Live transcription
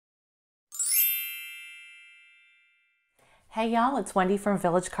Hey y'all, it's Wendy from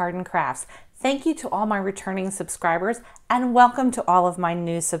Village Card and Crafts. Thank you to all my returning subscribers and welcome to all of my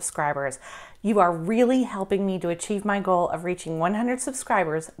new subscribers. You are really helping me to achieve my goal of reaching 100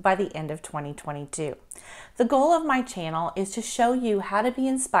 subscribers by the end of 2022. The goal of my channel is to show you how to be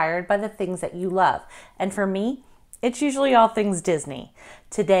inspired by the things that you love. And for me, it's usually all things Disney.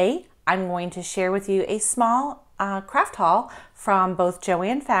 Today, I'm going to share with you a small craft haul from both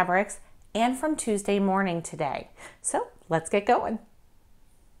Joanne Fabrics and from Tuesday Morning today. So let's get going.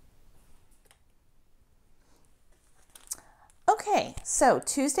 Okay, so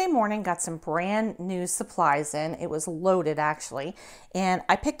Tuesday Morning got some brand new supplies in. It was loaded actually, and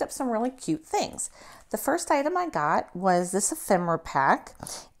I picked up some really cute things. The first item I got was this ephemera pack.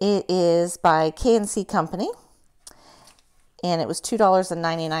 It is by K&C Company, and it was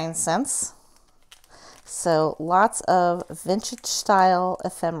 $2.99. So lots of vintage style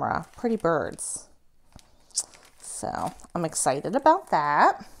ephemera, pretty birds. So I'm excited about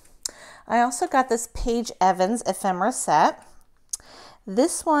that. I also got this Paige Evans ephemera set.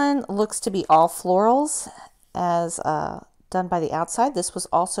 This one looks to be all florals as done by the outside. This was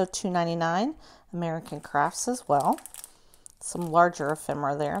also $2.99, American Crafts as well. Some larger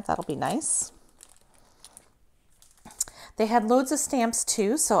ephemera there, that'll be nice. They had loads of stamps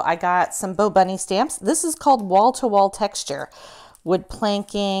too, so I got some Bo Bunny stamps. This is called wall-to-wall texture. Wood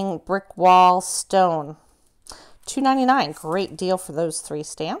planking, brick wall, stone. $2.99, great deal for those 3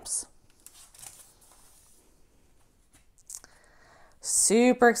 stamps.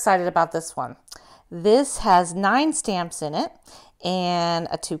 Super excited about this one. This has 9 stamps in it, and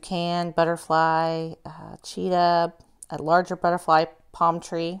a toucan, butterfly, cheetah, a larger butterfly, palm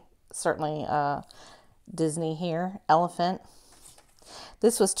tree, certainly Disney here, elephant.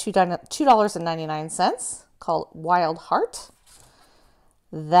 This was $2.99, called Wild Heart.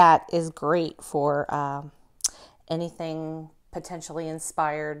 That is great for anything potentially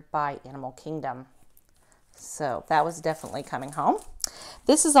inspired by Animal Kingdom. So that was definitely coming home.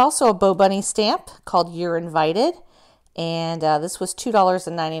 This is also a Bo Bunny stamp called You're Invited, and this was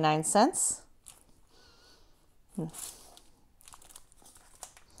 $2.99.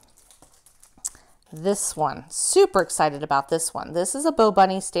 This one, super excited about this one. This is a Bo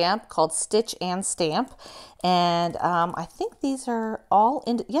Bunny stamp called Stitch and Stamp, and I think these are all,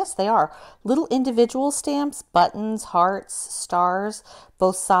 yes they are, little individual stamps, buttons, hearts, stars,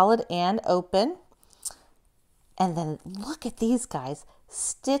 both solid and open. And then look at these guys,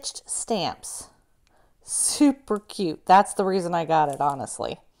 stitched stamps. Super cute. That's the reason I got it,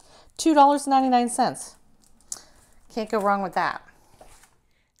 honestly. $2.99. Can't go wrong with that.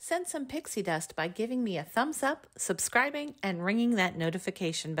 Send some pixie dust by giving me a thumbs up, subscribing, and ringing that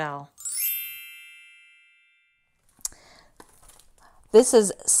notification bell. This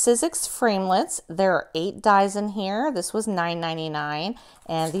is Sizzix framelits. There are 8 dies in here. This was $9.99,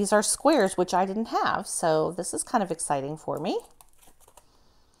 and these are squares, which I didn't have, so this is kind of exciting for me.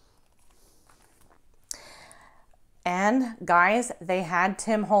 And guys, they had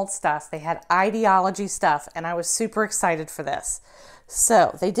Tim Holtz stuff. They had ideology stuff, and I was super excited for this.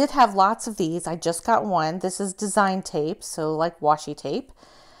 So they did have lots of these. I just got one. This is design tape, so like washi tape.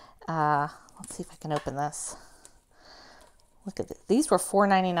 Let's see if I can open this. Look at this. These were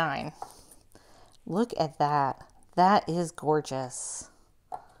 $4.99. Look at that. That is gorgeous.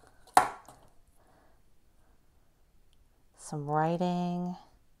 Some writing.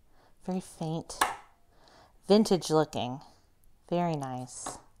 Very faint. Vintage looking. Very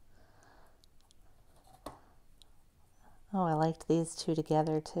nice. Oh, I liked these 2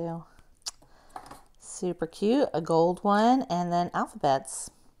 together too. Super cute. A gold one and then alphabets.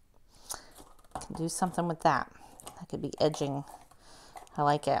 Can do something with that. That could be edging. I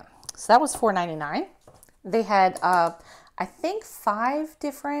like it. So that was $4.99. They had, I think 5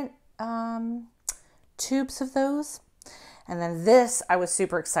 different tubes of those. And then this I was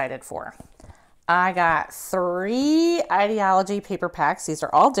super excited for. I got 3 ideology paper packs. These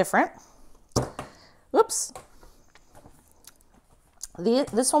are all different. Whoops.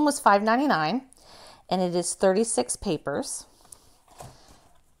 This one was $5.99, and it is 36 papers.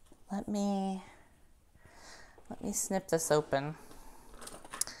 Let me snip this open.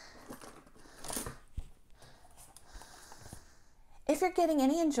 If you're getting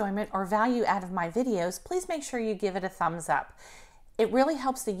any enjoyment or value out of my videos, please make sure you give it a thumbs up. It really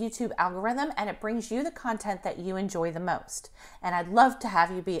helps the YouTube algorithm, and it brings you the content that you enjoy the most. And I'd love to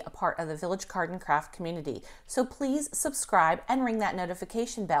have you be a part of the Village Card and Craft community. So please subscribe and ring that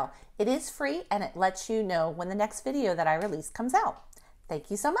notification bell. It is free, and it lets you know when the next video that I release comes out.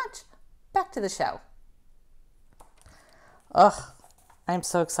 Thank you so much. Back to the show. Ugh, I'm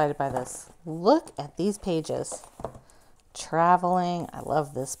so excited by this. Look at these pages. traveling. I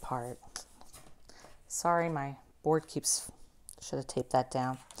love this part. Sorry, my board keeps, should have taped that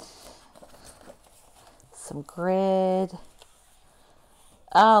down. Some grid.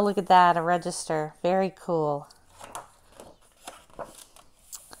 Oh, look at that, a register. Very cool.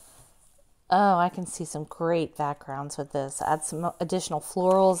 Oh, I can see some great backgrounds with this. Add some additional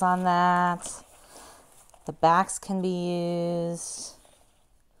florals on that. The backs can be used.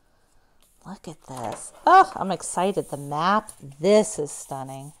 Look at this. Oh, I'm excited. The map. This is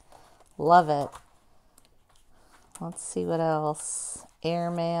stunning. Love it. Let's see what else.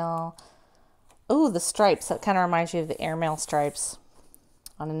 Airmail. Oh, the stripes. That kind of reminds you of the airmail stripes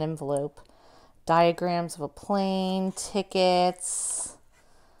on an envelope. Diagrams of a plane. Tickets.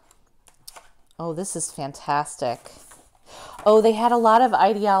 Oh, this is fantastic. Oh, they had a lot of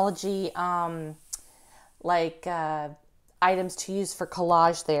ideology, items to use for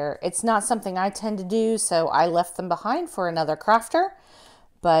collage there. It's not something I tend to do, so I left them behind for another crafter.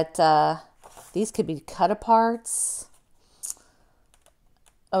 But these could be cut aparts.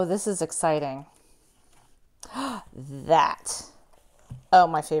 Oh, this is exciting. That. Oh,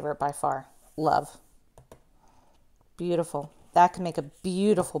 my favorite by far. Love. Beautiful. That can make a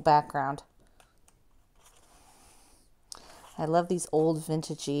beautiful background. I love these old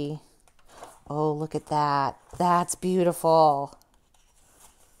vintagey. Oh, look at that. That's beautiful.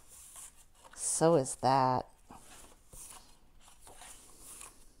 So is that.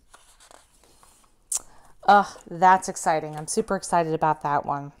 Oh, that's exciting. I'm super excited about that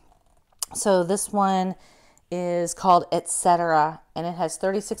one. So this one is called Etc. and it has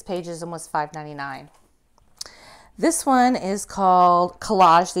 36 pages and was $5.99. This one is called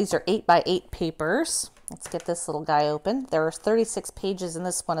Collage. These are 8x8 papers. Let's get this little guy open. There are 36 pages in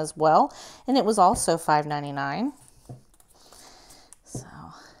this one as well, and it was also $5.99. So,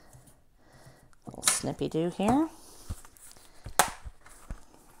 little snippy-doo here.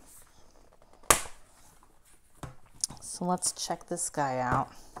 So let's check this guy out.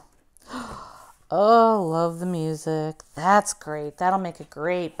 Oh, love the music. That's great. That'll make a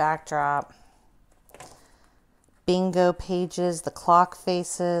great backdrop. Bingo pages, the clock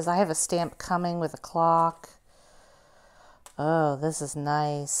faces. I have a stamp coming with a clock. Oh, this is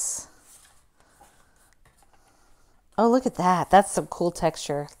nice. Oh, look at that. That's some cool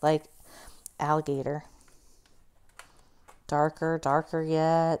texture, like alligator. Darker, darker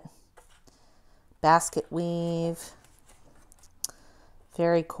yet. Basket weave.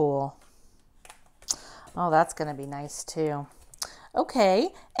 Very cool. Oh, that's going to be nice too. Okay,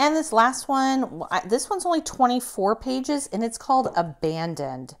 and this last one, this one's only 24 pages, and it's called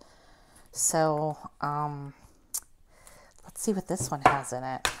Abandoned. So, let's see what this one has in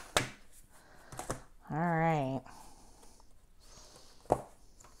it. All right.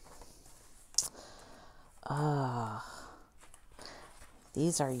 Oh,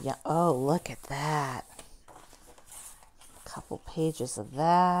 these are, oh, look at that. A couple pages of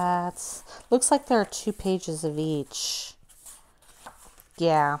that. Looks like there are 2 pages of each.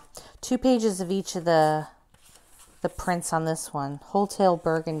 Yeah, 2 pages of each of the prints on this one. Wholetail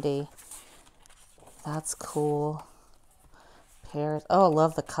Burgundy. That's cool. Pears. Oh, I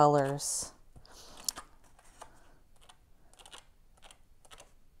love the colors.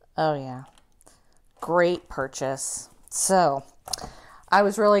 Oh, yeah. Great purchase. So, I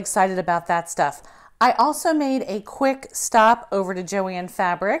was really excited about that stuff. I also made a quick stop over to Joanne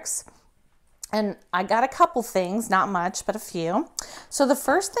Fabrics. And I got a couple things, not much, but a few. So the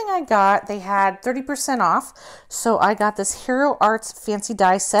first thing I got, they had 30% off. So I got this Hero Arts Fancy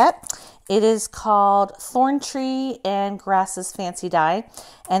Die set. It is called Thorn Tree and Grasses Fancy Die.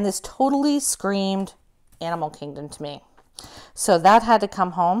 And this totally screamed Animal Kingdom to me. So that had to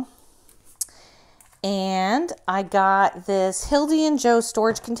come home. And I got this Hildy and Joe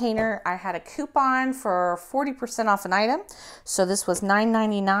storage container. I had a coupon for 40% off an item. So this was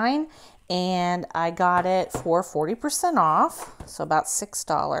 $9.99. And I got it for 40% off, so about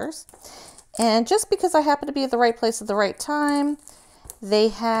 $6. And just because I happened to be at the right place at the right time, they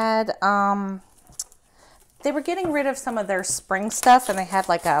had, they were getting rid of some of their spring stuff, and they had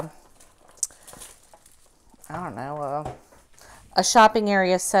like a, I don't know, a shopping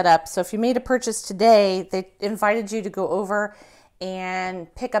area set up. So if you made a purchase today, they invited you to go over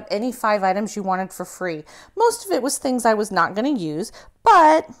and pick up any 5 items you wanted for free. Most of it was things I was not going to use,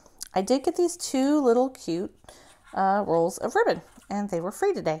 but I did get these 2 little cute rolls of ribbon, and they were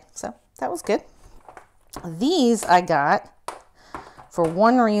free today, so that was good. These I got for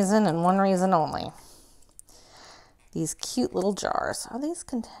one reason and one reason only. These cute little jars. Are these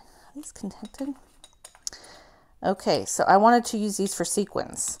connected? Okay, so I wanted to use these for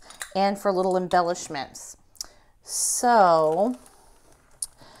sequins and for little embellishments. So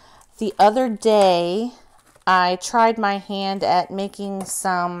the other day I tried my hand at making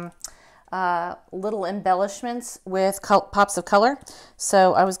some little embellishments with pops of color.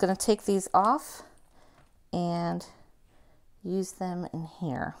 So I was going to take these off and use them in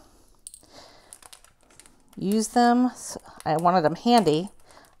here. Use them. I wanted them handy.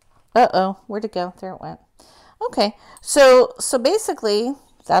 Uh-oh, where'd it go? There it went. Okay, so basically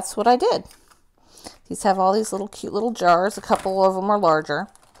that's what I did. These have all these little cute little jars. A couple of them are larger.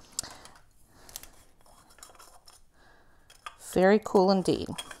 Very cool indeed.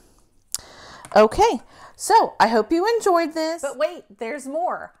 Okay, so I hope you enjoyed this. But wait, there's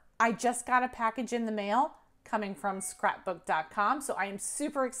more. I just got a package in the mail coming from scrapbook.com, so I am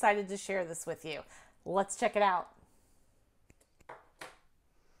super excited to share this with you. Let's check it out.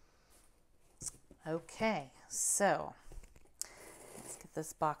 Okay, so let's get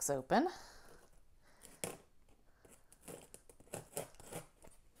this box open.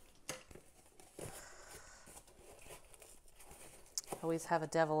 Always have a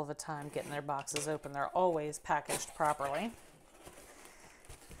devil of a time getting their boxes open. They're always packaged properly.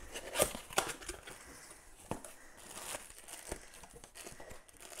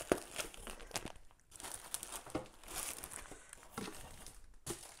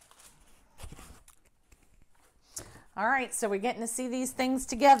 All right, so we're getting to see these things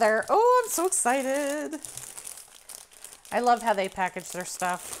together. Oh, I'm so excited. I love how they package their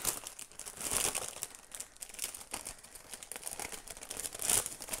stuff.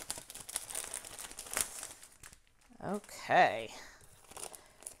 Okay,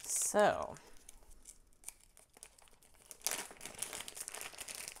 so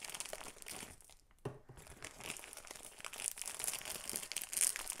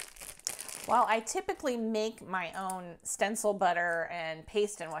while I typically make my own stencil butter and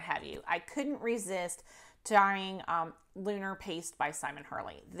paste and what have you, I couldn't resist trying Lunar Paste by Simon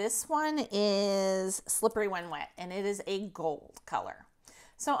Hurley. This one is Slippery When Wet, and it is a gold color.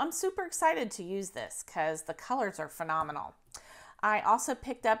 So I'm super excited to use this because the colors are phenomenal. I also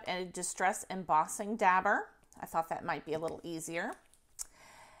picked up a distress embossing dabber. I thought that might be a little easier.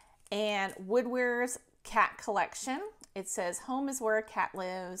 And Woodware's cat collection. It says home is where a cat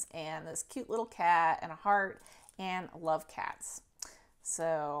lives, and this cute little cat and a heart, and love cats.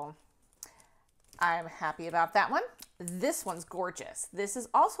 So I'm happy about that one. This one's gorgeous. This is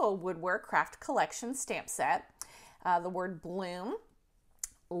also a Woodware craft collection stamp set. The word bloom.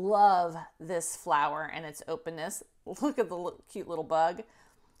 Love this flower and its openness. Look at the cute little bug.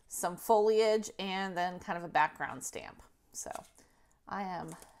 Some foliage and then kind of a background stamp. So I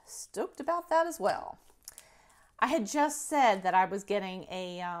am stoked about that as well. I had just said that I was getting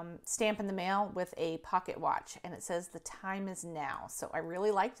a stamp in the mail with a pocket watch, and it says the time is now. So I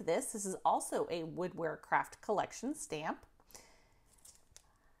really liked this. This is also a Woodware Craft Collection stamp.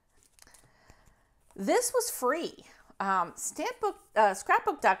 This was free.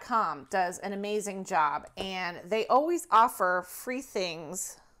 Scrapbook.com does an amazing job, and they always offer free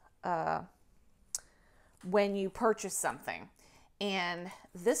things when you purchase something. And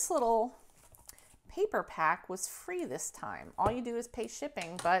this little paper pack was free this time. All you do is pay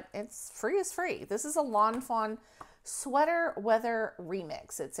shipping, but it's free as free. This is a Lawn Fawn Sweater Weather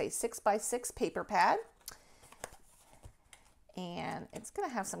Remix. It's a 6x6 paper pad, and it's going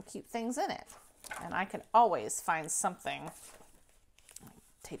to have some cute things in it. And I can always find something.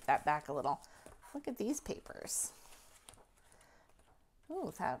 Tape that back a little. Look at these papers.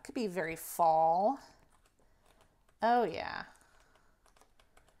 Oh, that could be very fall. Oh, yeah.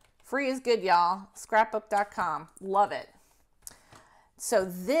 Free is good, y'all. Scrapbook.com. Love it. So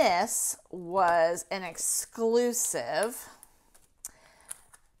this was an exclusive.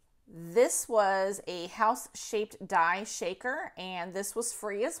 This was a house-shaped die shaker, and this was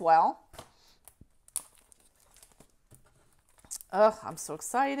free as well. Oh, I'm so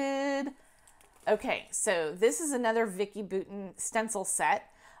excited. Okay, so this is another Vicki Boutin stencil set.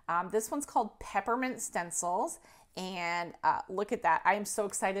 This one's called Peppermint Stencils, and look at that. I am so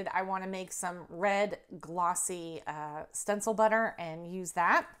excited. I want to make some red glossy stencil butter and use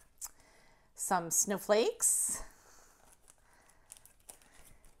that. Some snowflakes.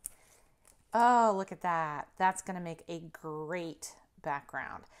 Oh, look at that. That's going to make a great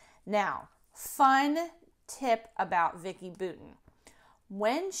background. Now, fun tip about Vicki Boutin.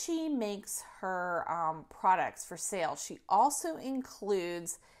 When she makes her products for sale, she also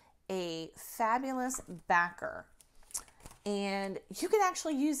includes a fabulous backer. And you can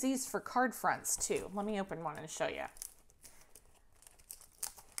actually use these for card fronts too. Let me open one and show you.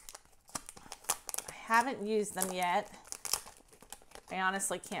 I haven't used them yet. I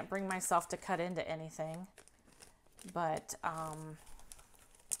honestly can't bring myself to cut into anything. but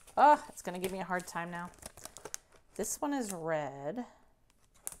it's going to give me a hard time now. This one is red.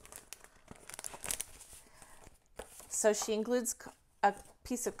 So she includes a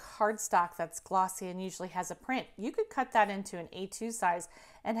piece of cardstock that's glossy and usually has a print. You could cut that into an A2 size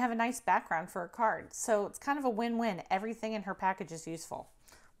and have a nice background for a card. So it's kind of a win-win. Everything in her package is useful.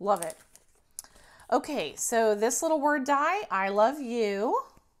 Love it. Okay, so this little word die, I love you.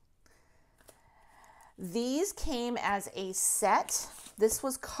 These came as a set. This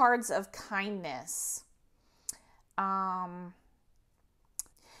was Cards of Kindness. Yeah,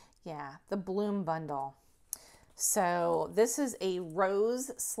 the Bloom bundle. So this is a rose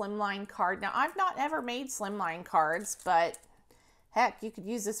slimline card. Now, I've not ever made slimline cards, but heck, you could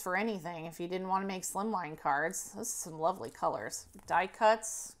use this for anything if you didn't want to make slimline cards. This is some lovely colors. Die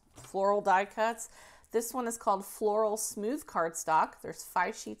cuts, floral die cuts. This one is called Floral Smooth Cardstock. There's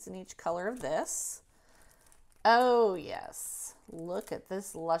 5 sheets in each color of this. Oh, yes. Look at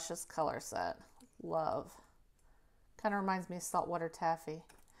this luscious color set. Love. Kind of reminds me of saltwater taffy.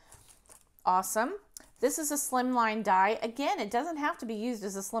 Awesome. This is a slimline die. Again, it doesn't have to be used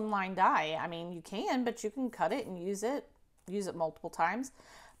as a slimline die. I mean, you can, but you can cut it and use it multiple times.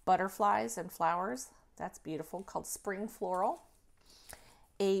 Butterflies and flowers. That's beautiful. Called Spring Floral.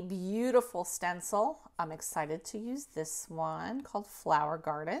 A beautiful stencil. I'm excited to use this one called Flower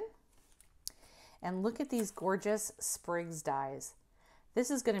Garden. And look at these gorgeous sprigs dies. This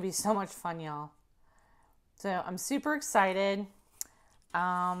is going to be so much fun, y'all. So I'm super excited.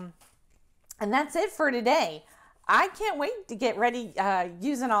 And that's it for today. I can't wait to get ready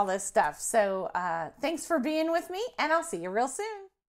using all this stuff. So thanks for being with me, and I'll see you real soon.